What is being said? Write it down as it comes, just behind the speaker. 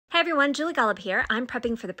everyone, Julie Golub here. I'm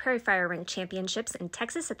prepping for the Prairie Fire Ring Championships in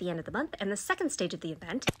Texas at the end of the month, and the second stage of the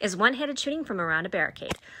event is one-handed shooting from around a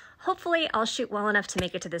barricade. Hopefully, I'll shoot well enough to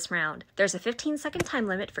make it to this round. There's a 15-second time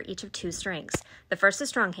limit for each of two strings. The first is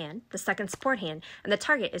strong hand, the second support hand, and the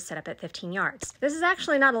target is set up at 15 yards. This is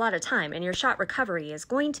actually not a lot of time, and your shot recovery is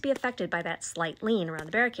going to be affected by that slight lean around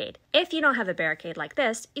the barricade. If you don't have a barricade like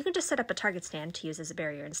this, you can just set up a target stand to use as a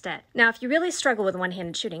barrier instead. Now, if you really struggle with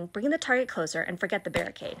one-handed shooting, bring the target closer and forget the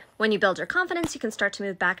barricade. When you build your confidence, you can start to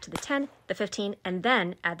move back to the 10, the 15, and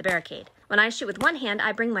then add the barricade. When I shoot with one hand,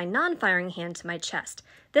 I bring my non-firing hand to my chest.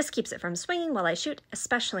 This keeps it from swinging while I shoot,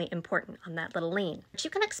 especially important on that little lean. But you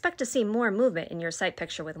can expect to see more movement in your sight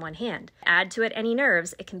picture with one hand. Add to it any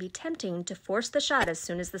nerves, it can be tempting to force the shot as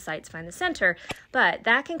soon as the sights find the center, but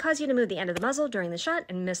that can cause you to move the end of the muzzle during the shot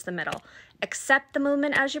and miss the middle. Accept the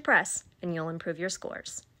movement as you press, and you'll improve your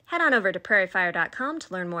scores. Head on over to prairiefire.com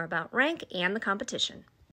to learn more about rank and the competition.